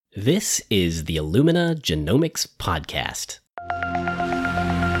This is the Illumina Genomics Podcast.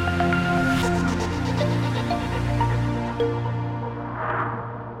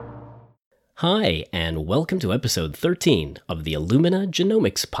 Hi, and welcome to episode 13 of the Illumina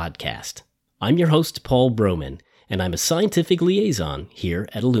Genomics Podcast. I'm your host, Paul Broman, and I'm a scientific liaison here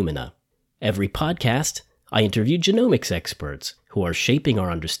at Illumina. Every podcast, I interview genomics experts who are shaping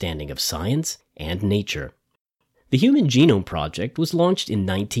our understanding of science and nature. The Human Genome Project was launched in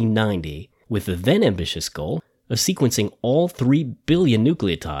 1990 with the then ambitious goal of sequencing all 3 billion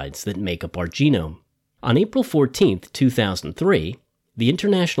nucleotides that make up our genome. On April 14, 2003, the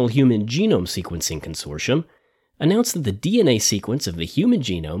International Human Genome Sequencing Consortium announced that the DNA sequence of the human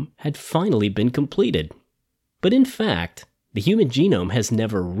genome had finally been completed. But in fact, the human genome has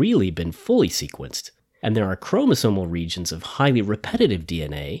never really been fully sequenced, and there are chromosomal regions of highly repetitive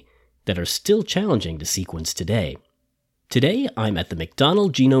DNA that are still challenging to sequence today. Today, I'm at the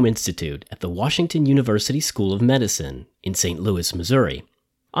McDonald Genome Institute at the Washington University School of Medicine in St. Louis, Missouri.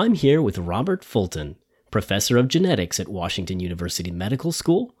 I'm here with Robert Fulton, professor of genetics at Washington University Medical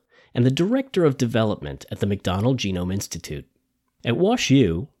School and the director of development at the McDonald Genome Institute. At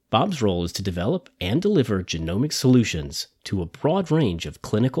WashU, Bob's role is to develop and deliver genomic solutions to a broad range of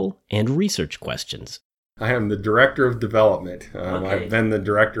clinical and research questions. I am the director of development. I've been the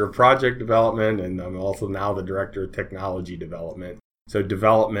director of project development, and I'm also now the director of technology development. So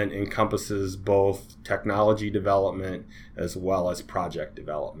development encompasses both technology development as well as project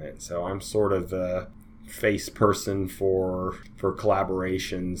development. So I'm sort of the face person for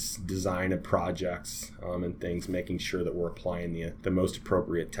collaborations, design of projects, and things, making sure that we're applying the most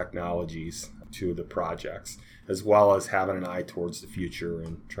appropriate technologies to the projects, as well as having an eye towards the future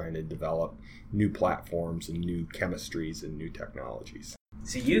and trying to develop new platforms and new chemistries and new technologies.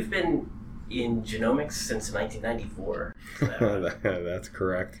 So you've been in genomics since 1994. Is that right? That's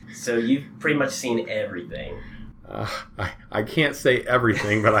correct. So you've pretty much seen everything. I can't say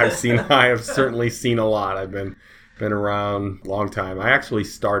everything, but I have certainly seen a lot. I've been around a long time. I actually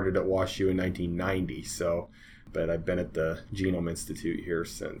started at WashU in 1990, but I've been at the Genome Institute here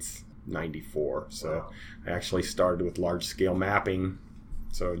since 94. So I actually started with large-scale mapping,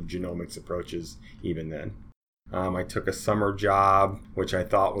 so genomics approaches even then. I took a summer job, which I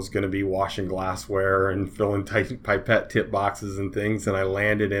thought was going to be washing glassware and filling pipette tip boxes and things, and I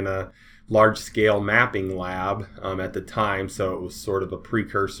landed in a large-scale mapping lab at the time, so it was sort of a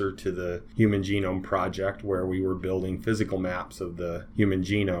precursor to the Human Genome Project, where we were building physical maps of the human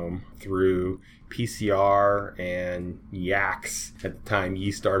genome through PCR and YACs, at the time,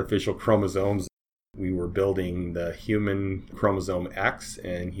 yeast artificial chromosomes. We were building the human chromosome X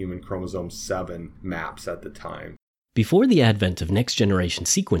and human chromosome 7 maps at the time. Before the advent of next-generation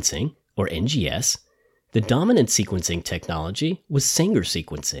sequencing, or NGS, the dominant sequencing technology was Sanger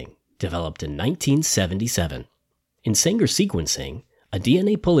sequencing, developed in 1977. In Sanger sequencing, a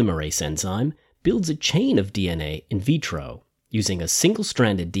DNA polymerase enzyme builds a chain of DNA in vitro using a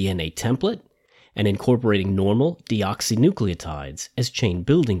single-stranded DNA template and incorporating normal deoxynucleotides as chain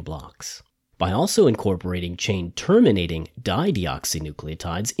building blocks. By also incorporating chain-terminating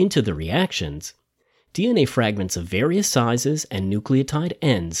dideoxynucleotides into the reactions, DNA fragments of various sizes and nucleotide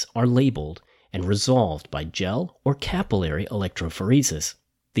ends are labeled and resolved by gel or capillary electrophoresis.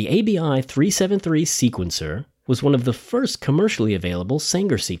 The ABI 373 sequencer was one of the first commercially available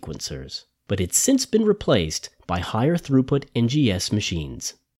Sanger sequencers, but it's since been replaced by higher throughput NGS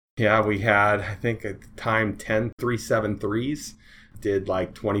machines. Yeah, we had, I think at the time, 10 373s. Did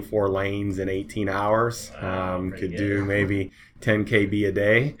like 24 lanes in 18 hours. Could do maybe 10 kb a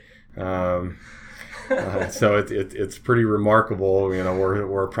day. So it's pretty remarkable. You know,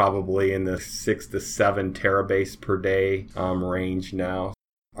 we're probably in the 6 to 7 terabase per day range now.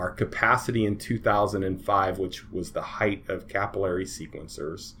 Our capacity in 2005, which was the height of capillary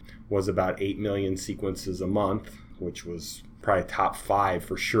sequencers, was about 8 million sequences a month, which was probably top 5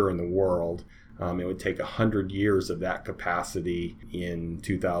 for sure in the world. It would take 100 years of that capacity in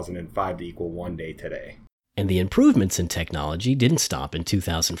 2005 to equal 1 day today. And the improvements in technology didn't stop in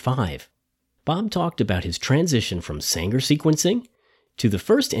 2005. Bob talked about his transition from Sanger sequencing to the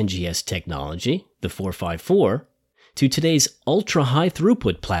first NGS technology, the 454, to today's ultra-high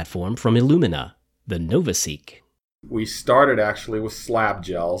throughput platform from Illumina, the NovaSeq. We started actually with slab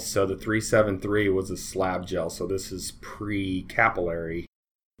gels, so the 373 was a slab gel, so this is pre-capillary.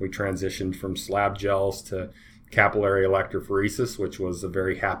 We transitioned from slab gels to capillary electrophoresis, which was a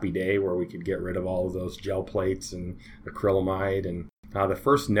very happy day where we could get rid of all of those gel plates and acrylamide. And the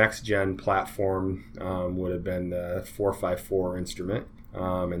first next-gen platform would have been the 454 instrument,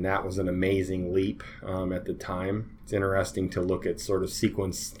 and that was an amazing leap at the time. It's interesting to look at sort of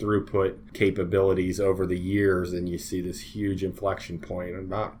sequence throughput capabilities over the years, and you see this huge inflection point in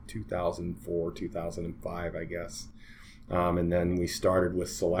about 2004, 2005, I guess. And then we started with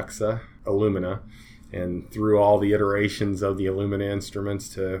Solexa, Illumina, and through all the iterations of the Illumina instruments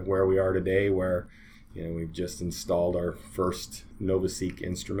to where we are today, where we've just installed our first NovaSeq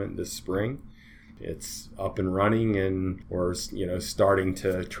instrument this spring. It's up and running, and we're starting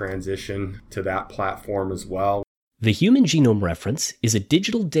to transition to that platform as well. The Human Genome Reference is a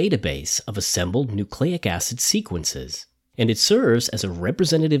digital database of assembled nucleic acid sequences, and it serves as a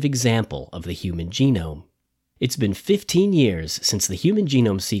representative example of the human genome. It's been 15 years since the human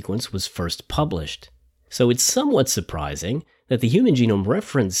genome sequence was first published, so it's somewhat surprising that the Human Genome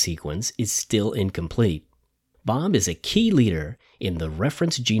Reference sequence is still incomplete. Bob is a key leader in the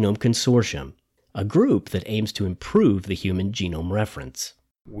Reference Genome Consortium, a group that aims to improve the Human Genome Reference.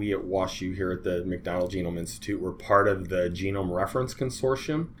 We at WashU here at the McDonald Genome Institute, we're part of the Genome Reference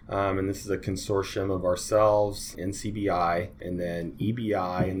Consortium, and this is a consortium of ourselves, NCBI, and then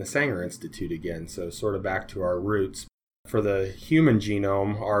EBI and the Sanger Institute again, so sort of back to our roots. For the human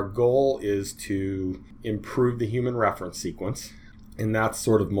genome, our goal is to improve the human reference sequence, and that's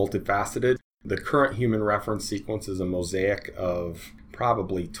sort of multifaceted. The current human reference sequence is a mosaic of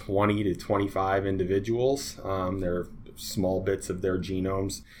probably 20 to 25 individuals. They're small bits of their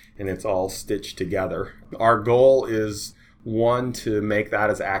genomes, and it's all stitched together. Our goal is, one, to make that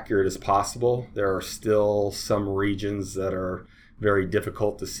as accurate as possible. There are still some regions that are very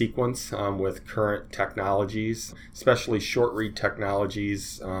difficult to sequence with current technologies, especially short read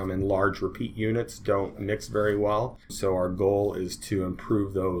technologies and large repeat units don't mix very well. So our goal is to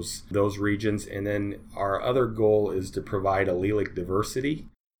improve those regions. And then our other goal is to provide allelic diversity.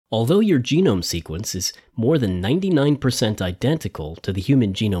 Although your genome sequence is more than 99% identical to the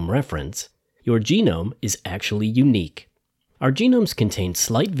Human Genome Reference, your genome is actually unique. Our genomes contain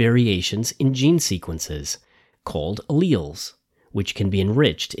slight variations in gene sequences, called alleles, which can be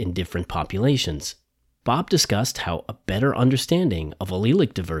enriched in different populations. Bob discussed how a better understanding of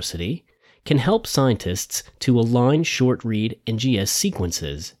allelic diversity can help scientists to align short-read NGS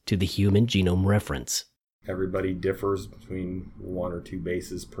sequences to the Human Genome Reference. Everybody differs between 1 or 2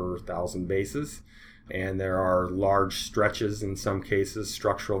 bases per 1,000 bases, and there are large stretches in some cases,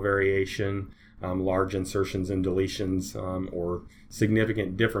 structural variation, large insertions and deletions, or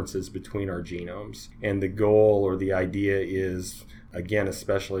significant differences between our genomes. And the goal or the idea is, again,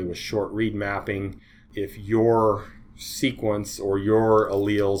 especially with short read mapping, if your sequence or your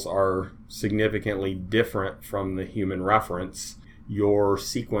alleles are significantly different from the human reference, your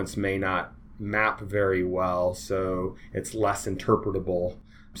sequence may not map very well, so it's less interpretable.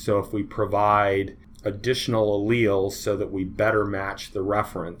 So if we provide additional alleles so that we better match the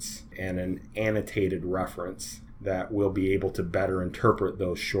reference and an annotated reference, that we'll be able to better interpret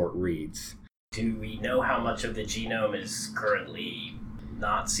those short reads. Do we know how much of the genome is currently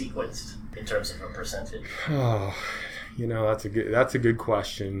not sequenced in terms of a percentage? Oh, that's a good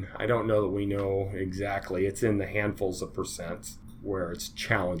question. I don't know that we know exactly. It's in the handfuls of percents where it's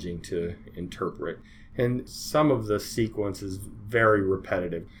challenging to interpret. And some of the sequence is very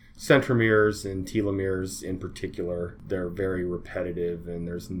repetitive. Centromeres and telomeres in particular, they're very repetitive, and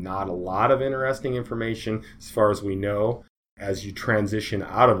there's not a lot of interesting information as far as we know. As you transition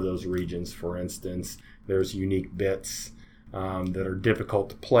out of those regions, for instance, there's unique bits that are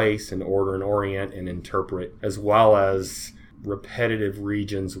difficult to place and order and orient and interpret, as well as repetitive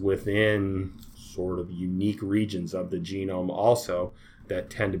regions within sort of unique regions of the genome also that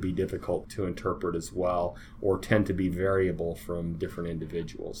tend to be difficult to interpret as well, or tend to be variable from different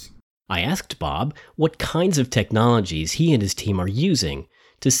individuals. I asked Bob what kinds of technologies he and his team are using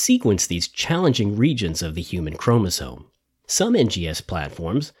to sequence these challenging regions of the human chromosome. Some NGS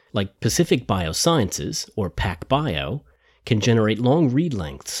platforms, like Pacific Biosciences or PacBio, can generate long read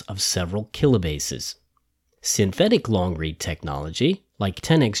lengths of several kilobases. Synthetic long-read technology, like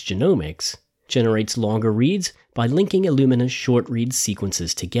 10x Genomics, generates longer reads by linking Illumina's short-read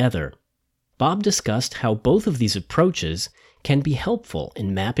sequences together. Bob discussed how both of these approaches can be helpful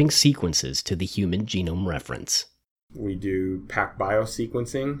in mapping sequences to the Human Genome Reference. We do PacBio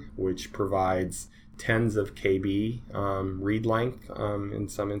sequencing, which provides tens of kb read length in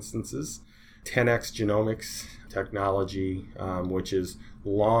some instances. 10x Genomics technology, which is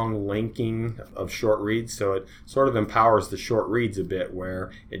long linking of short reads. So it sort of empowers the short reads a bit,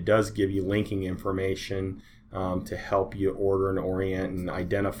 where it does give you linking information to help you order and orient and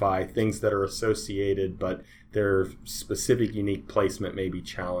identify things that are associated, but their specific unique placement may be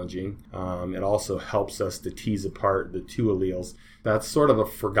challenging. It also helps us to tease apart the two alleles. That's sort of a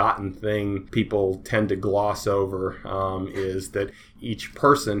forgotten thing people tend to gloss over, is that each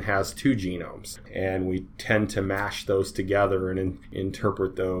person has two genomes, and we tend to mash those together and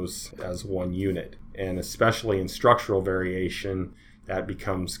interpret those as one unit. And especially in structural variation, that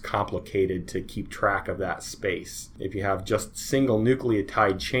becomes complicated to keep track of that space. If you have just single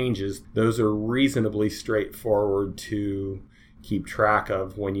nucleotide changes, those are reasonably straightforward to keep track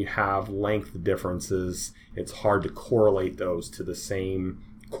of. When you have length differences, it's hard to correlate those to the same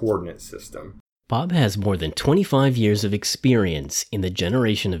coordinate system. Bob has more than 25 years of experience in the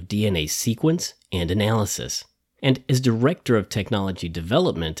generation of DNA sequence and analysis. And as Director of Technology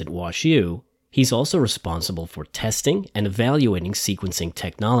Development at WashU, he's also responsible for testing and evaluating sequencing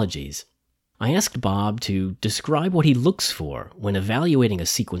technologies. I asked Bob to describe what he looks for when evaluating a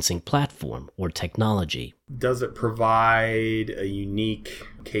sequencing platform or technology. Does it provide a unique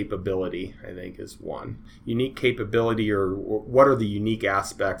capability, I think, is one. Unique capability, or what are the unique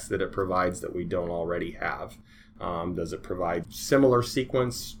aspects that it provides that we don't already have? Does it provide similar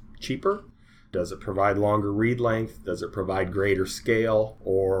sequence cheaper? Does it provide longer read length? Does it provide greater scale?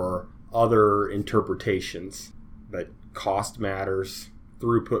 Or other interpretations? But cost matters,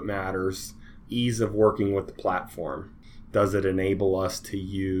 throughput matters, ease of working with the platform. Does it enable us to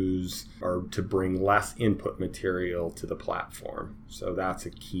use or to bring less input material to the platform? So that's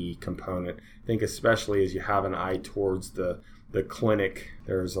a key component. I think especially as you have an eye towards the clinic,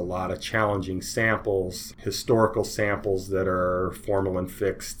 there's a lot of challenging samples, historical samples that are formalin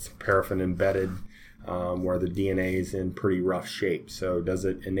fixed, paraffin embedded, where the DNA is in pretty rough shape. So does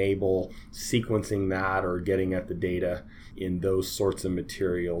it enable sequencing that or getting at the data in those sorts of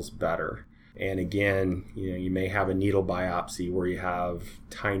materials better? And again, you may have a needle biopsy where you have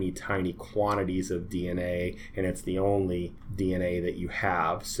tiny quantities of DNA, and it's the only DNA that you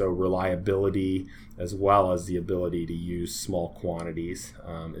have. So reliability, as well as the ability to use small quantities,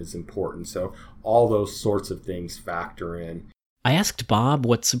 is important. So all those sorts of things factor in. I asked Bob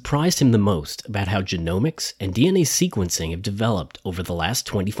what surprised him the most about how genomics and DNA sequencing have developed over the last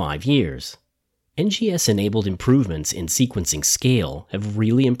 25 years. NGS-enabled improvements in sequencing scale have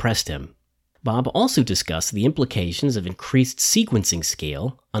really impressed him. Bob also discussed the implications of increased sequencing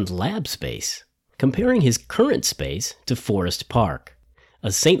scale on lab space, comparing his current space to Forest Park,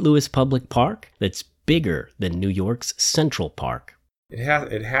 a St. Louis public park that's bigger than New York's Central Park.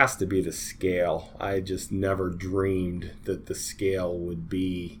 It has to be the scale. I just never dreamed that the scale would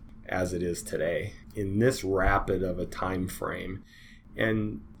be as it is today in this rapid of a time frame,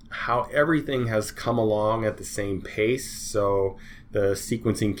 and how everything has come along at the same pace. So the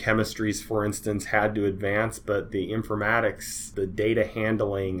sequencing chemistries, for instance, had to advance, but the informatics, the data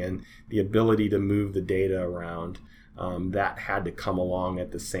handling, and the ability to move the data around, that had to come along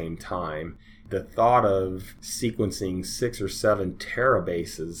at the same time. The thought of sequencing 6 or 7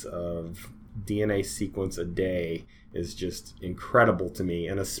 terabases of DNA sequence a day is just incredible to me,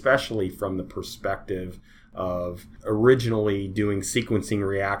 and especially from the perspective of originally doing sequencing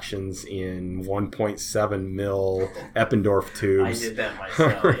reactions in 1.7 mil Eppendorf tubes. I did that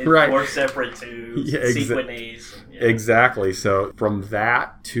myself. Right. 4 separate tubes, sequenase. Yeah. Exactly. So from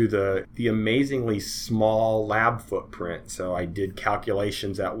that to the amazingly small lab footprint. So I did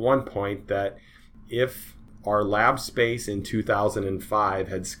calculations at one point that if our lab space in 2005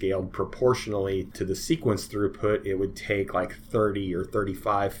 had scaled proportionally to the sequence throughput, it would take like 30 or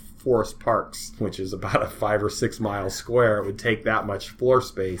 35 forest parks, which is about a 5 or 6 mile square. It would take that much floor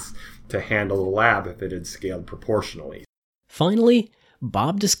space to handle the lab if it had scaled proportionally. Finally,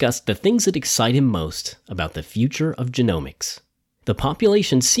 Bob discussed the things that excite him most about the future of genomics. The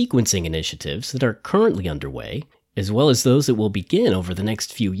population sequencing initiatives that are currently underway, as well as those that will begin over the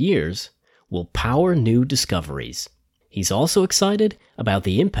next few years, will power new discoveries. He's also excited about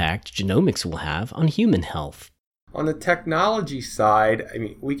the impact genomics will have on human health. On the technology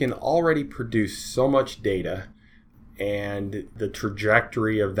side, we can already produce so much data, and the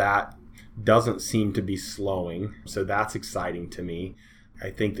trajectory of that doesn't seem to be slowing. So that's exciting to me. I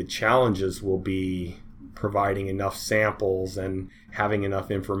think the challenges will be providing enough samples and having enough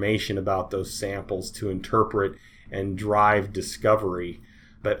information about those samples to interpret and drive discovery.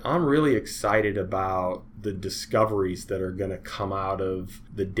 But I'm really excited about the discoveries that are going to come out of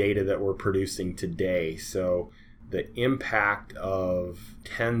the data that we're producing today. So the impact of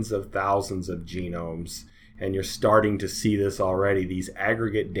tens of thousands of genomes, and you're starting to see this already, these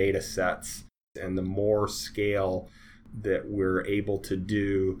aggregate data sets, and the more scale that we're able to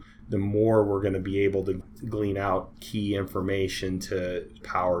do, the more we're going to be able to glean out key information to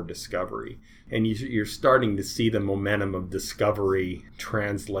power discovery. And you're starting to see the momentum of discovery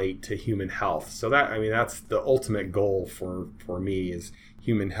translate to human health. So that's the ultimate goal for me, is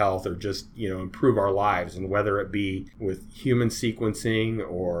human health, or just, improve our lives. And whether it be with human sequencing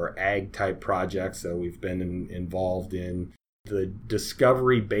or ag type projects that we've been involved in, the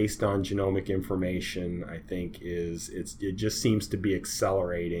discovery based on genomic information, I think it just seems to be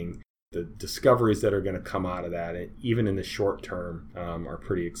accelerating. The discoveries that are going to come out of that, even in the short term, are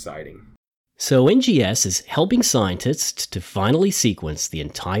pretty exciting. So NGS is helping scientists to finally sequence the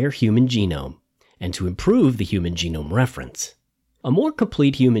entire human genome and to improve the human genome reference. A more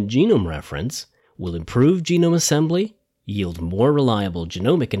complete human genome reference will improve genome assembly, yield more reliable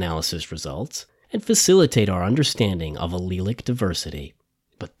genomic analysis results, and facilitate our understanding of allelic diversity.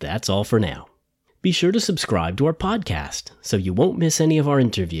 But that's all for now. Be sure to subscribe to our podcast so you won't miss any of our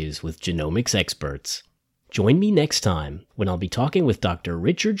interviews with genomics experts. Join me next time when I'll be talking with Dr.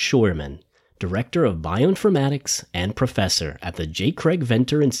 Richard Scheuermann, Director of Bioinformatics and Professor at the J. Craig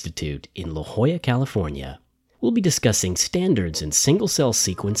Venter Institute in La Jolla, California. We'll be discussing standards in single-cell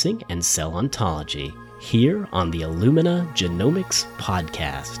sequencing and cell ontology here on the Illumina Genomics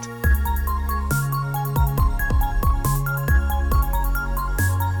Podcast.